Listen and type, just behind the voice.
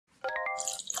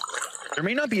There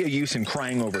may not be a use in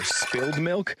crying over spilled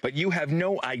milk, but you have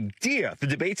no idea the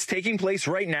debate's taking place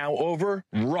right now over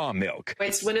raw milk.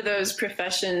 It's one of those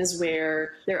professions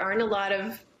where there aren't a lot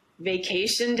of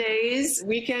vacation days.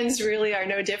 Weekends really are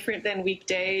no different than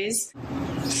weekdays.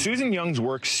 Susan Young's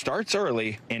work starts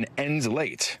early and ends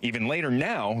late, even later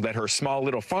now that her small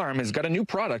little farm has got a new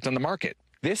product on the market.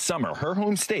 This summer, her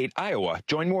home state, Iowa,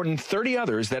 joined more than 30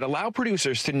 others that allow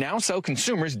producers to now sell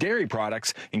consumers dairy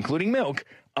products, including milk,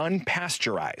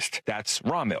 unpasteurized. That's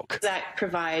raw milk. That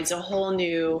provides a whole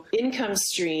new income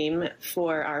stream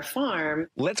for our farm.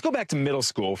 Let's go back to middle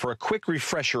school for a quick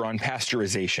refresher on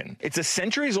pasteurization. It's a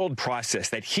centuries-old process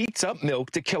that heats up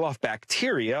milk to kill off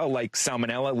bacteria like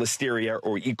Salmonella, Listeria,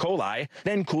 or E. coli,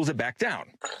 then cools it back down.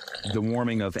 The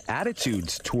warming of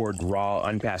attitudes toward raw,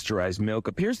 unpasteurized milk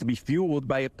appears to be fueled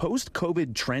by a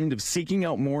post-COVID trend of seeking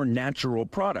out more natural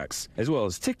products, as well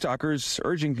as TikTokers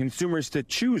urging consumers to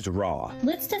choose raw.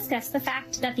 Let's discuss the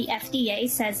fact that the FDA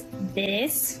says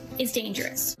this is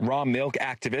dangerous. Raw milk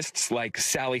activists like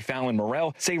Sally Fallon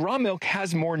Morell say raw milk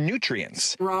has more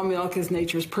nutrients. Raw milk is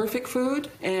nature's perfect food,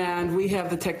 and we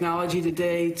have the technology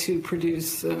today to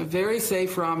produce very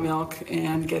safe raw milk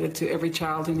and get it to every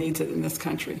child who needs it in this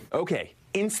country. Okay,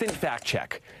 instant fact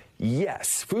check.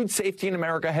 Yes, food safety in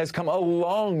America has come a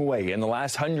long way in the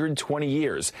last 120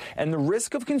 years, and the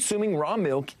risk of consuming raw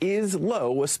milk is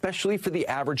low, especially for the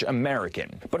average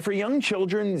American. But for young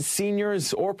children,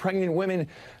 seniors, or pregnant women,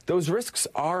 those risks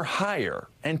are higher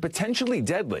and potentially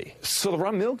deadly. So the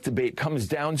raw milk debate comes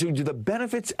down to, do the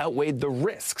benefits outweigh the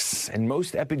risks? And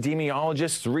most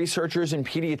epidemiologists, researchers, and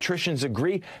pediatricians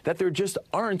agree that there just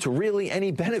aren't really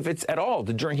any benefits at all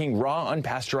to drinking raw,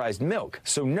 unpasteurized milk.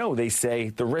 So no, they say,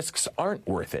 the risks aren't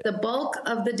worth it. The bulk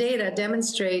of the data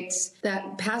demonstrates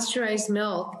that pasteurized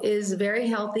milk is very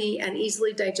healthy and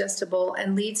easily digestible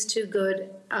and leads to good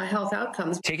health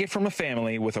outcomes. Take it from a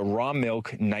family with a raw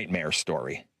milk nightmare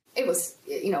story. It was,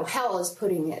 hell is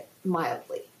putting it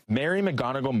mildly. Mary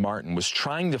McGonigal Martin was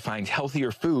trying to find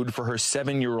healthier food for her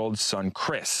 7-year-old son,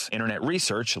 Chris. Internet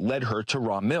research led her to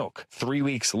raw milk. 3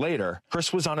 weeks later,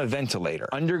 Chris was on a ventilator,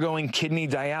 undergoing kidney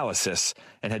dialysis,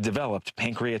 and had developed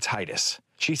pancreatitis.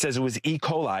 She says it was E.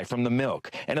 coli from the milk,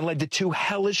 and it led to 2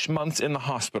 hellish months in the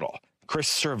hospital. Chris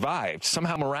survived,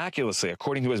 somehow miraculously,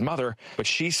 according to his mother, but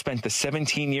she spent the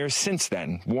 17 years since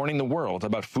then warning the world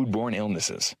about foodborne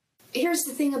illnesses. Here's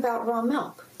the thing about raw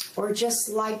milk, or just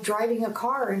like driving a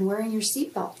car and wearing your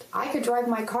seatbelt. I could drive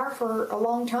my car for a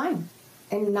long time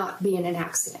and not be in an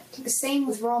accident. The same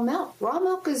with raw milk. Raw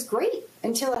milk is great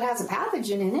until it has a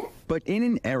pathogen in it. But in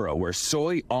an era where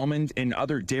soy, almond, and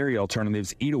other dairy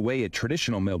alternatives eat away at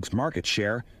traditional milk's market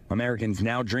share, Americans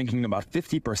now drinking about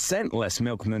 50% less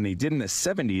milk than they did in the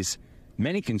 70s,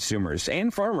 many consumers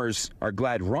and farmers are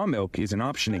glad raw milk is an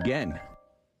option again.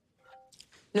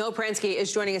 Noah Pransky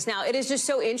is joining us now. It is just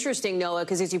so interesting, Noah,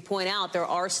 because as you point out, there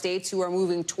are states who are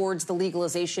moving towards the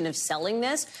legalization of selling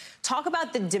this. Talk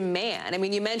about the demand. I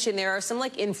mean, you mentioned there are some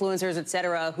like influencers, et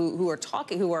cetera, who are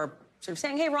sort of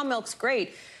saying, hey, raw milk's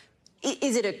great.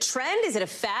 Is it a trend? Is it a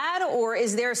fad? Or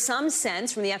is there some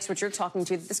sense from the experts you're talking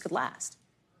to that this could last?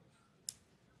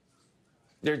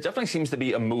 There definitely seems to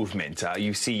be a movement.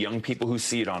 You see young people who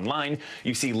see it online.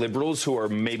 You see liberals who are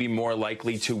maybe more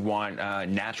likely to want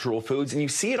natural foods. And you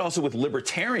see it also with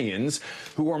libertarians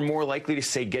who are more likely to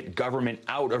say, get government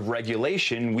out of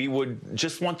regulation. We would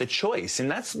just want the choice. And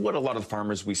that's what a lot of the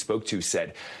farmers we spoke to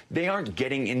said. They aren't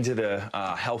getting into the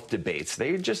health debates.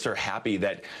 They just are happy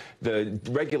that the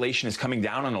regulation is coming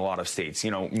down in a lot of states,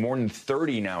 more than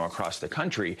 30 now across the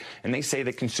country. And they say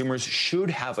that consumers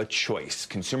should have a choice.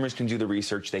 Consumers can do the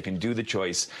research. They can do the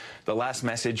choice. The last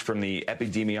message from the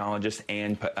epidemiologist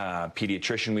and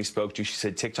pediatrician we spoke to, she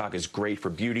said TikTok is great for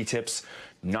beauty tips,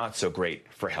 not so great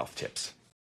for health tips.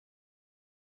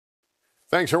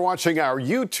 Thanks for watching our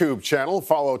YouTube channel.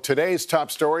 Follow today's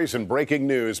top stories and breaking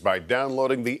news by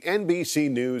downloading the NBC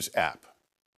News app.